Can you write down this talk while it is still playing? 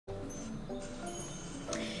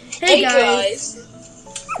Hey guys,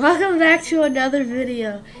 welcome back to another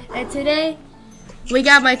video. And today, we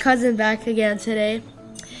got my cousin back again today.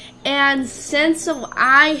 And since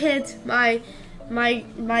I hit my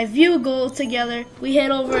view goal together, we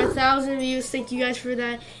hit over 1,000 views. Thank you guys for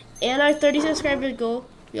that. And our 30 subscriber goal.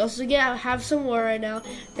 We also have some more right now.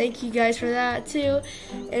 Thank you guys for that too.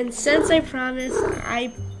 And since I promised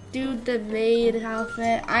I do the maid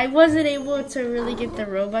outfit, I wasn't able to really get the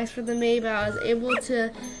Robux for the maid, but I was able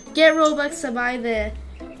to get Robux to buy the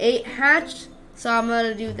 8 hatch. So I'm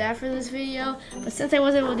gonna do that for this video. But since I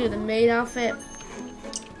wasn't able to do the maid outfit,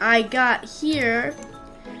 I got here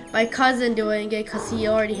my cousin doing it because he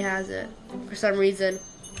already has it for some reason.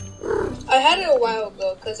 I had it a while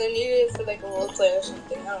ago because I needed it for like a role play or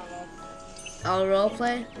something. I don't know. Oh, role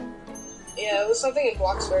play? Yeah, it was something in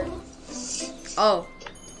Bloxburg. Oh.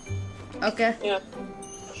 Okay. Yeah.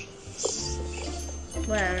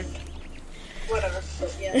 Whatever.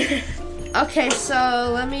 But yeah. Okay,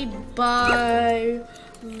 so let me buy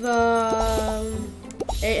the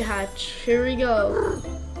 8 hatch. Here we go.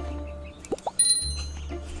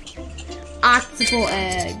 Octuple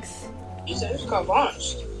eggs. You said it's got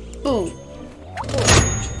launched. Boom.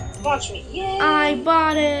 Launch me. Yay! I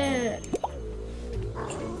bought it.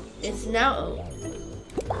 It's now.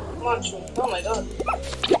 Launch me. Oh my god.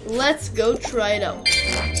 Let's go try it out.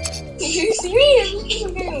 Are you serious?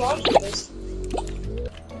 I'm getting launched with this.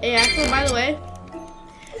 Hey, actually, by the way,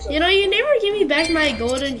 you know, you never give me back my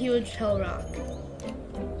golden huge hell rock.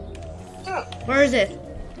 Oh. Where is it? In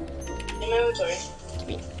my inventory.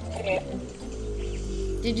 Okay.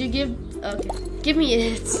 Did you give? Okay. Give me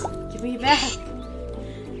it. Give me it back.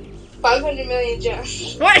 500 million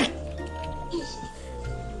gems. What?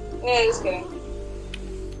 Yeah, just kidding.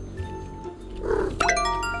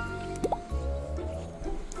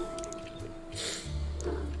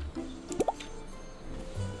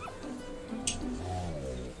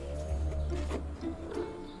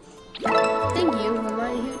 Thank you for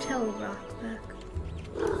my huge hell rock back.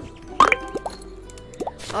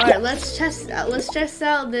 Alright, let's test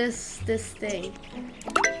out this thing.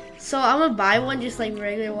 So I'm gonna buy one, just like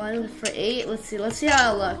regular one for 8. Let's see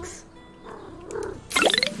how it looks.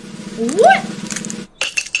 What?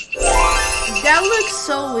 That looks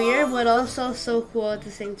so weird, but also so cool at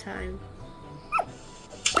the same time.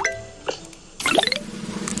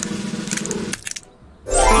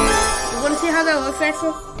 You wanna see how that looks,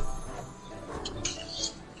 Axel?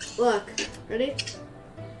 Look, ready?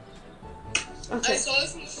 Okay. I saw it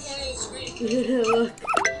from the corner of the screen. Look,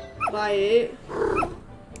 buy it.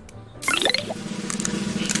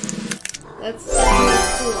 That's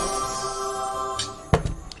cool.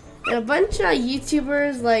 And a bunch of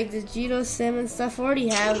YouTubers like the Gito Sim and stuff already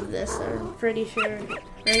have this, I'm pretty sure.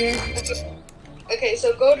 Right? Okay,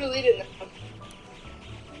 so go delete it now.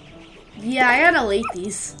 Yeah, I gotta delete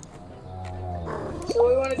these. So what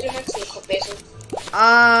do you want to do next in the basement?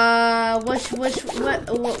 What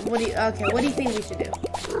do you think we should do?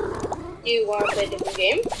 Do you want to play a different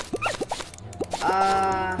game?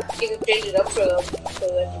 You can change it up for the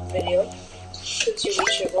video since you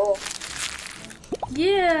reached your goal.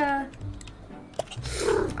 Yeah.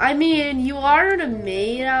 I mean, you are in a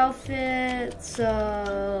maid outfit,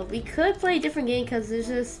 so we could play a different game because there's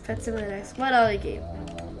just petsimx. What other game?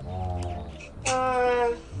 We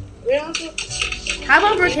don't have to... How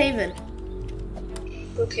about Brookhaven?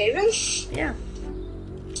 Brookhaven? Yeah.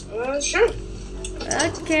 Sure.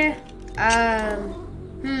 Okay. I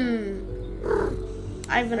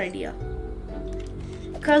have an idea.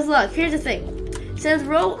 Cause look, here's the thing. Since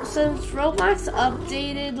Roblox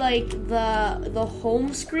updated like the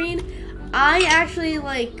home screen, I actually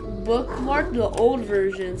like bookmarked the old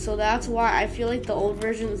version, so that's why I feel like the old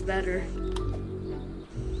version is better.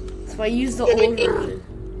 So I use the old version.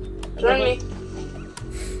 Join me.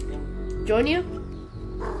 Join you?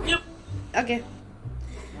 Yep. Okay.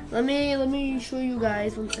 Let me show you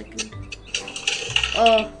guys 1 second.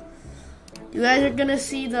 You guys are gonna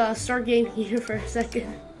see the start game here for a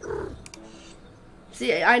second.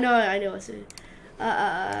 See, I know it's it.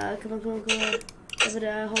 Come on. Hold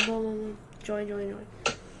on. Join.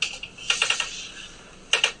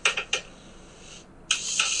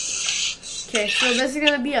 Okay, so this is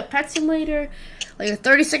gonna be a pet simulator, like a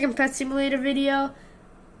 30-second pet simulator video.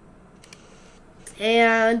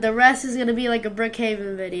 And the rest is gonna be like a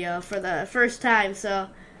Brookhaven video for the first time, so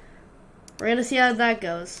we're gonna see how that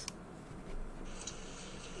goes.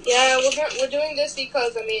 Yeah, we're doing this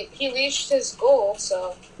because I mean he reached his goal,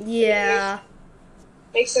 so yeah,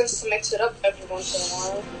 makes sense to mix it up every once in a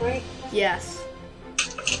while, right? Yes.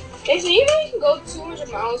 Okay, so you know you can go 200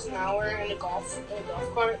 miles an hour in a golf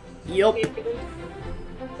cart. Yup.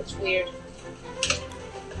 It's weird.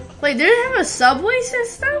 Wait, they have a subway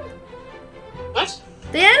system? What?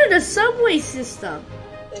 They added a subway system.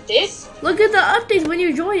 It did? Look at the updates when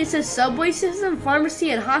you join. It says subway system,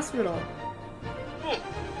 pharmacy, and hospital.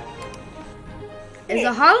 Is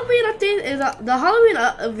the Halloween update? Is the Halloween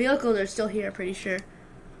vehicles are still here? Pretty sure,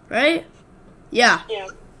 right? Yeah. Yeah.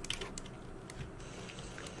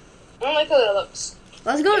 I don't like how that looks.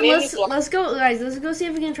 Let's go. Let's go, guys. Let's go see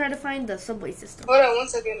if we can try to find the subway system. Hold on 1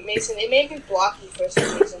 second, Mason. It made me blocky for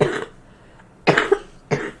some reason.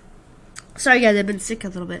 Sorry, guys. I've been sick a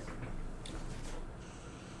little bit.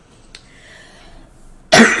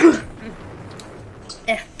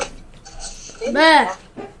 Bah.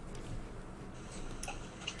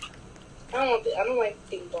 I don't like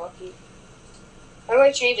being blocky. How do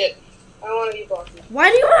I change it? I don't want to be blocky. Why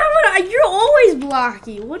do you have it? You're always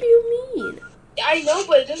blocky. What do you mean? I know,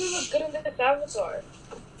 but it doesn't look good in the avatar.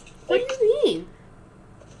 What do you mean?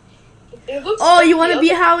 It looks Oh, you want to be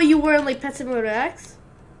how you were in like petsimx?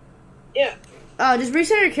 Yeah. Oh, just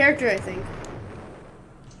reset your character, I think.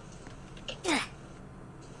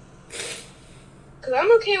 Because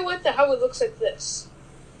I'm okay with how it looks like this.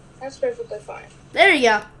 That's perfectly fine. There you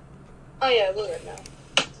go. Oh yeah, look at it now.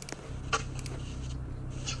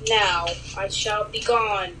 Now, I shall be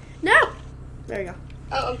gone. No. There you go.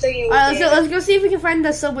 Oh, I'm taking it Alright, let's go see if we can find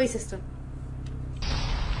the subway system.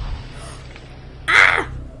 Ah!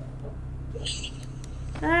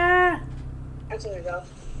 Ah! That's where I go.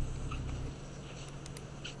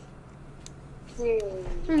 I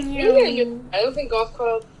don't think golf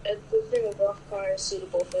car is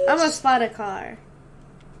suitable for this. I'm gonna spot a car.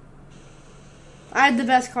 I had the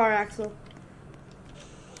best car, Axel.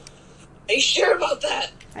 Are you sure about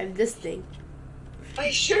that? I have this thing. Are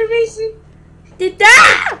you sure, Mason? Did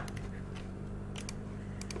that?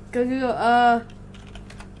 Go.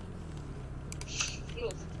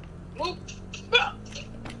 Move.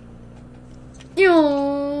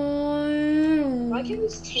 Why can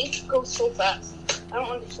this tank go so fast? I don't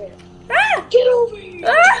understand. Ah! Get over here!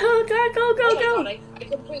 Ah! Oh God, go. Oh my God, I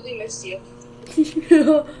completely missed you.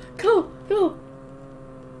 Go.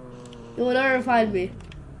 You will never find me.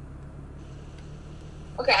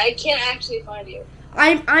 Okay, I can't actually find you.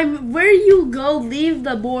 I'm where you go, leave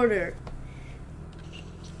the border.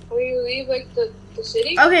 Where you leave, like, the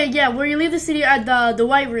city? Okay, yeah, where you leave the city at the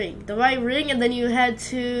white ring. The white ring, and then you head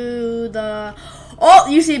to the... Oh,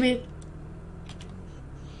 you see me.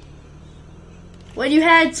 When you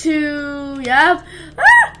head to... Yeah.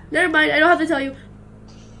 Ah! Never mind, I don't have to tell you.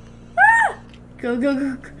 Ah! Go.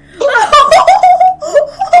 No.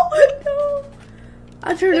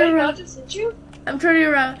 I'm turning around. Did I not just hit you? I'm turning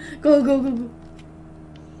around. Go.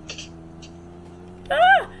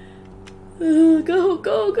 Ah!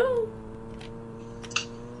 Go.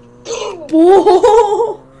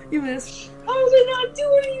 Whoa! You missed. How did I not do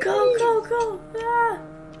anything? Go. Ah!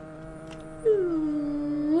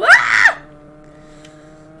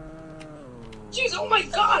 Jeez, oh my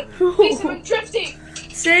God! Mason, I'm drifting!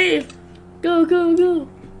 Save! Go.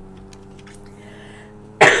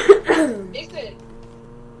 Mason,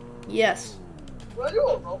 Yes. do I do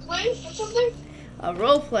a roleplay or something? A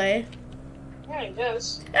roleplay. Yeah, I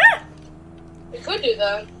guess. Ah! We could do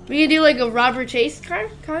that. We can do like a Robert Chase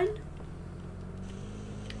kind?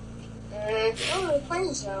 Oh, the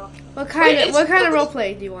planes now. What kind of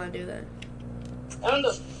roleplay do you want to do then? I don't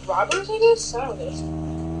know. Robbers, I guess? I don't know.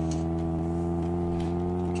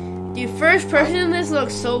 Dude, first person in this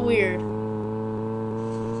looks so weird.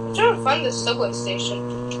 I'm trying to find this subway station.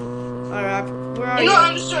 Alright, where are You you? know what?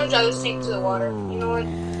 I'm just trying to drive this tank to the water. You know what?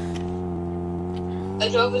 I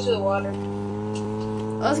drove it to the water.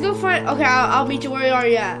 Let's go find... Okay, I'll meet you. Where are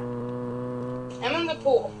you at? I'm in the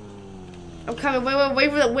pool. I'm coming.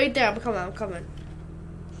 Wait there. I'm coming.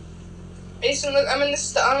 Mason, look, I'm in the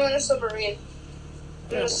submarine.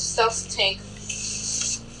 I'm in the stealth tank.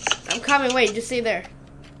 I'm coming. Wait, just stay there.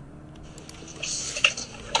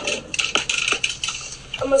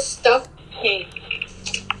 I'm a stealth tank.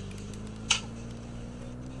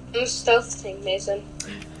 I'm a stealth tank, Mason.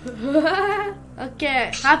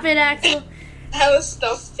 Okay, hop in, Axel. I'm a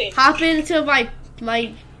stealth tank. Hop into my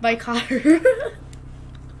car.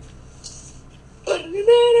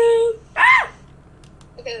 Ah!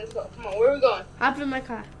 Okay, let's go. Come on, where are we going? Hop in my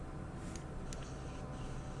car.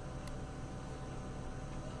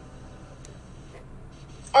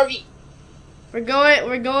 RV. We're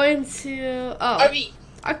going to... Oh. RV.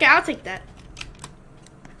 Okay, I'll take that.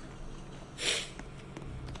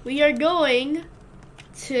 We are going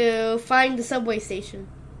to find the subway station.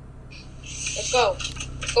 Let's go.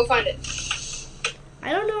 Let's go find it.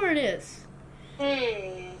 I don't know where it is.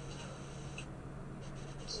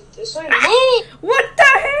 This way. Move! What the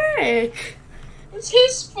heck? It's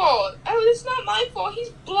his fault. Oh, it's not my fault. He's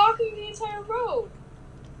blocking the entire road.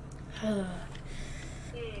 Is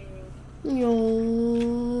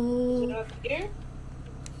it up here?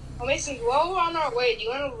 Oh, Mason, while we're on our way, do you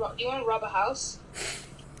want to rob a house?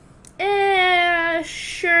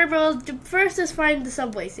 Sure, but first let's find the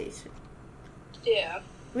subway station. Yeah.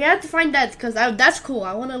 We have to find that because that's cool.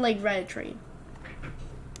 I want to like ride a train.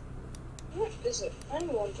 What is it? I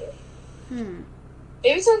wonder. Maybe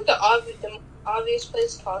it's like the obvious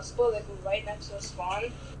place possible, like right next to the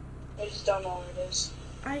spawn. I just don't know where it is.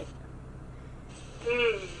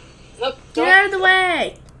 Nope. Get out of the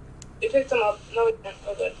way! We picked them up. No, we didn't.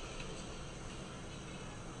 Oh, good.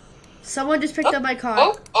 Someone just picked up my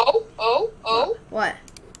car. Oh. What?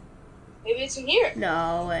 Maybe it's in here.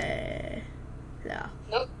 No way. No.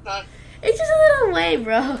 Nope, not. It's just a little way,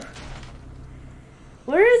 bro.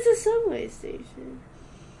 Where is the subway station?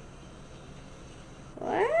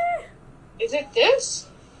 What? Is it this?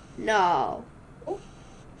 No. Oh.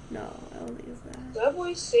 No, I don't think it's that.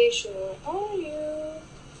 Subway station, where are you?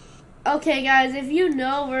 Okay, guys, if you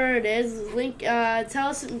know where it is, link. Tell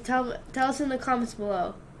us in the comments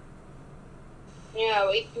below. Yeah,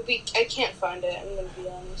 I can't find it. I'm gonna be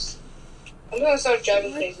honest. I'm gonna start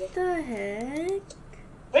driving crazy. What the heck?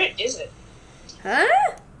 Where is it? Huh?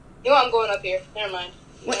 You know what? I'm going up here. Never mind.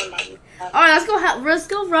 Never mind. All right, let's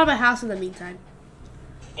go rob a house in the meantime.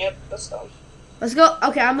 Yep, let's go. Let's go.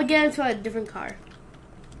 Okay, I'm gonna get into a different car.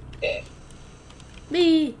 Okay.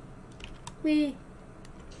 Me.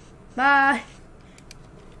 Bye.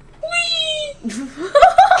 Whee!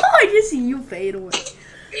 I just see you fade away.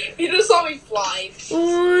 You just saw me fly.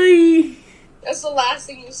 Oy. That's the last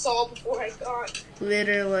thing you saw before I got.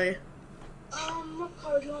 Literally. What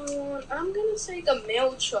car do I want? I'm gonna take a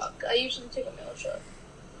mail truck. I usually take a mail truck.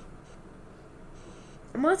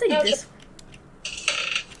 I'm gonna take this.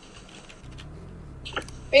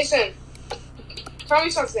 Mason, tell me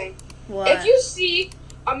something. What? If you see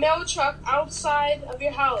a mail truck outside of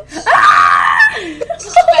your house, are you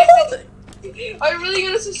really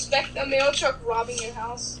gonna suspect a mail truck robbing your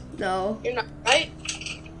house? No. You're not, right?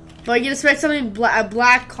 But you expect something a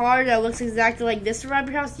black car that looks exactly like this to rob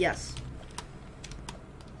your house? Yes.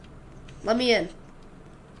 Let me in.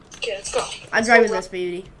 Okay, let's go. I'm driving this,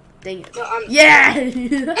 baby. Dang it. No, yeah!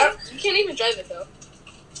 you can't even drive it, though.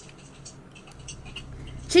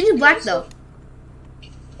 Change it black, though.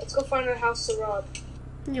 Let's go find a house to rob.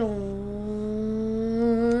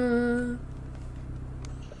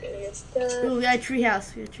 Okay, it's done. Ooh, we got a tree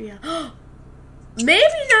house. Maybe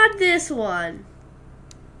not this one.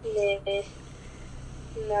 Nah.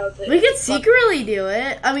 No, we could secretly do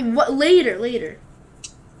it. I mean, what? Later. Later,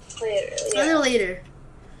 A yeah. little later.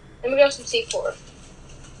 Let me grab some C4.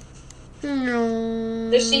 No.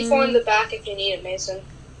 There's C4 in the back if you need it, Mason.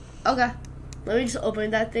 Okay. Let me just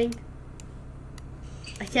open that thing.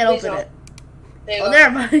 I can't Please open don't. it. There you Oh, go.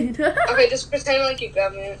 never mind. Okay, just pretend like you're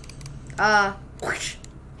grabbing it. Whoosh.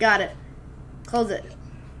 Got it. Close it.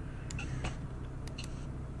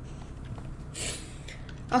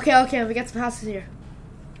 Okay, we got some houses here.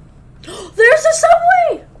 There's the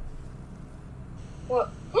subway!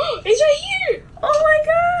 What? It's right here! Oh my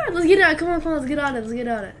god! Let's get it. Come on, let's get on it.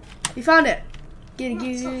 We found it. Get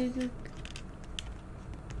it.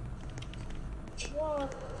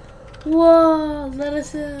 Whoa, let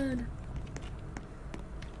us in.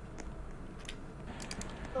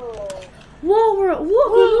 Oh. Whoa, we're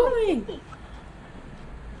going.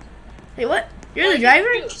 Hey, what? You're the driver?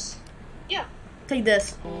 Yeah. Take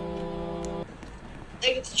this. I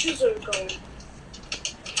get to choose where we're going.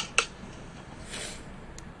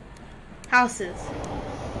 Houses.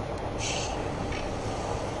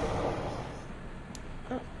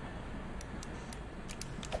 Oh.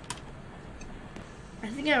 I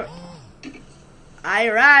think I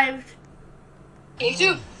arrived. Me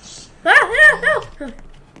too. No.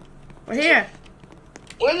 We're here.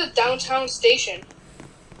 We're in the downtown station.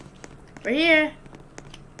 We're here.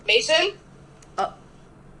 Mason?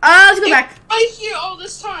 Let's go back. I'm here all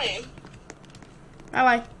this time.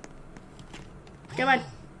 Bye. Come on.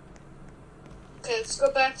 Okay, let's go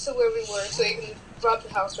back to where we were so you can rob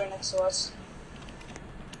the house right next to us.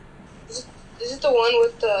 Is it the one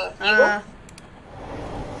with the eagle?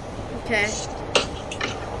 Okay.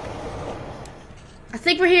 I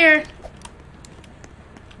think we're here.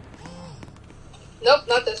 Nope,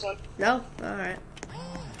 not this one. No? Alright.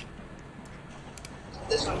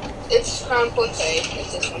 This one. It's Crown Ponte.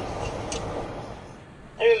 It's this one.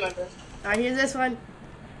 I remember. Alright, here's this one.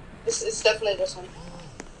 It's definitely this one.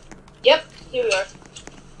 Yep, here we are.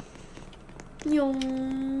 Yo.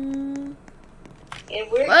 And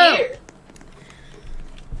we're Whoa. here.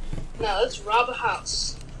 Now let's rob a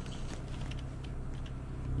house.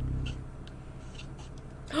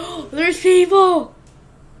 There's people!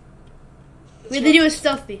 We have to do it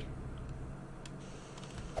stealthy.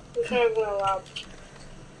 Which one are we gonna rob?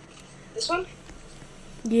 This one?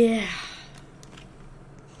 Yeah.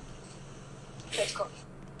 Let's go.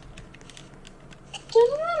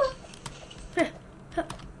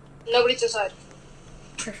 Nobody's inside.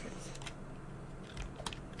 Perfect.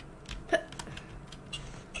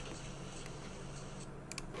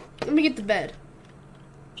 Let me get the bed.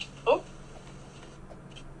 Oh.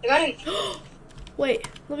 I got in. Wait,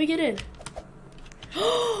 let me get in.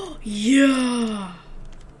 Yeah.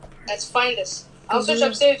 Let's find this. I'll search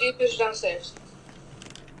upstairs, you search downstairs.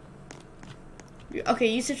 Okay,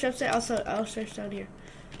 you search upstairs, I'll search down here.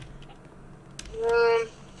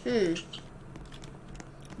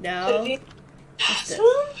 No. What's this?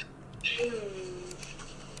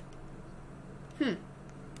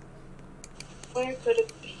 Where could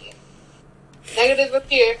it be? Negative up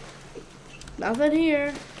here. Nothing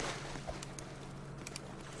here.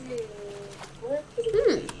 Where could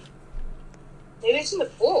it be? Maybe it's in the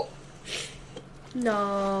pool.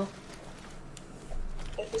 No.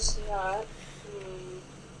 If it's not,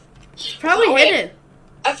 Probably hidden.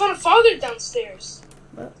 I found a father downstairs.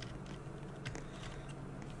 What?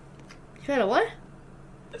 You found a what?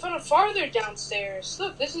 I found a farther downstairs.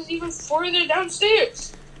 Look, this is even further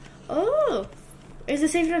downstairs. Oh. Is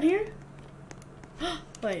it safe down here?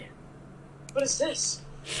 Wait. What is this?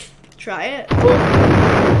 Try it.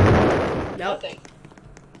 Nope. Nothing.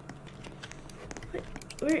 Wait,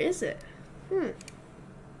 where is it?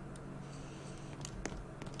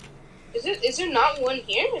 Is there not one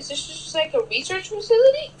here? Is this just like a research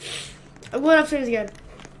facility? I'm going upstairs again.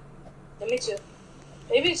 Yeah, me too.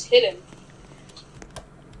 Maybe it's hidden.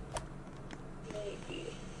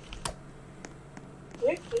 Maybe.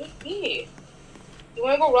 Where could it be? You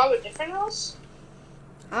wanna go rob a different house?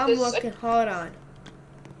 I'm looking. Hold on.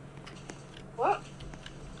 What?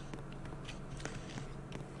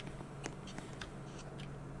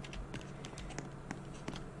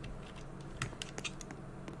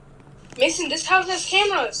 Mason, this house has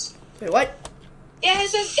cameras. Wait, what? Yeah,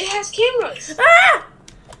 it has cameras. Ah!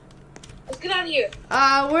 Let's get out of here.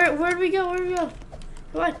 Where'd we go? Where'd we go?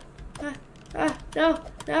 Come on. No.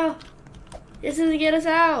 This is to get us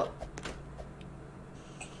out.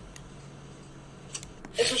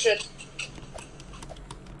 Yes, we should.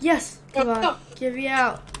 Yes. Come Go. on. Get me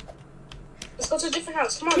out. Let's go to a different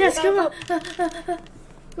house. Come on. Yes, go, come go.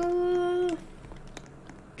 on. Go.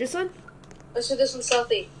 This one? Let's do this one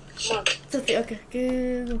stealthy. Come on. Something. Okay.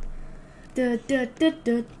 Go. There's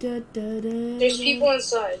people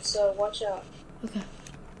inside, so watch out. Okay.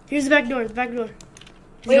 Here's the back door. The back door. Is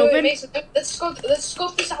Wait, it open? Mason. Let's scope this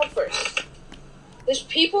out first. There's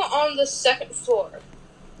people on the second floor.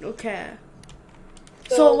 Okay.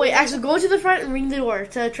 So wait, actually go to the front and ring the door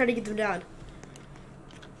to try to get them down.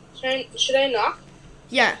 Should I knock?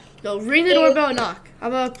 Yeah. No, ring the doorbell and knock.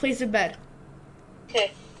 I'm gonna place a bed.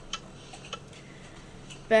 Okay.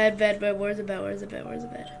 Bed. Where's the bed? Where is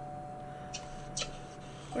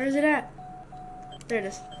it at? There it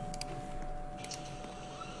is.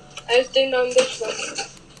 I just dinged on this one.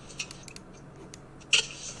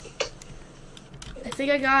 I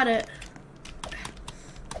think I got it.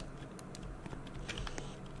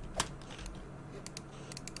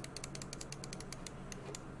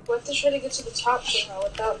 We have to try to get to the top somehow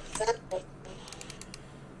without that.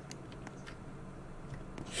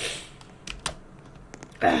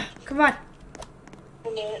 Come on.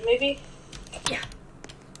 A minute, maybe? Yeah.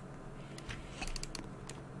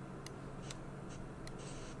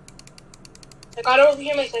 I got it over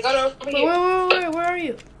here, Mason. I got it over here. Wait, where are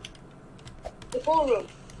you? The pool room.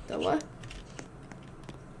 The what?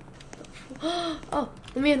 Oh,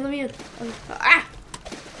 let me in. Ah!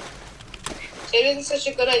 It isn't such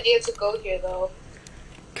a good idea to go here, though.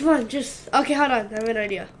 Come on, okay, hold on. I have an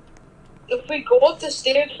idea. If we go up the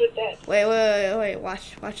stairs, we're dead. Wait.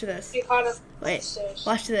 Watch this. You caught up the Wait, stairs.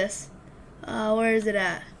 watch this. Where is it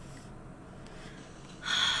at?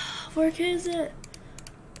 Where is it?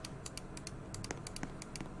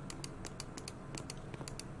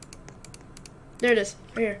 There it is,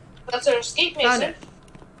 right here. That's our escape, Mason. Found it.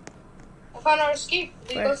 I found our escape.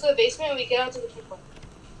 We Where? go to the basement and we get out to the people.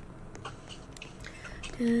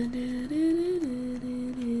 Where are they?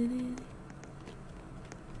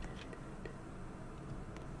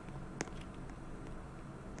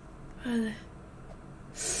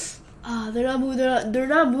 They're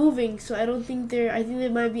not moving, so I don't think I think they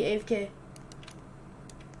might be AFK.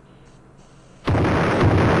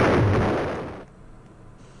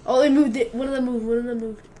 Oh, it moved it. One of them moved. One of them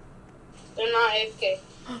moved. They're not AFK.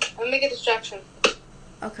 I'll make a distraction.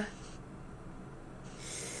 Okay.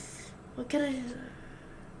 What can I...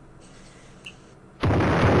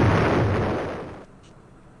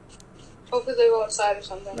 Hopefully they go outside or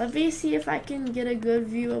something. Let me see if I can get a good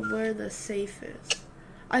view of where the safe is.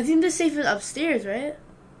 I think the safe is upstairs, right?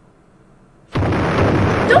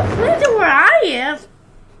 Don't plant it where I am!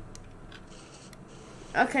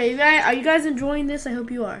 Okay, you guys, are you guys enjoying this? I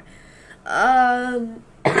hope you are. I've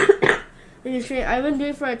been doing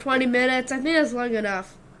it for like 20 minutes. I think that's long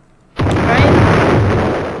enough.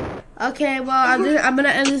 Right? Okay, well, I'm gonna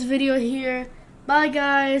end this video here. Bye,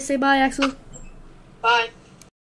 guys. Say bye, Axel. Bye.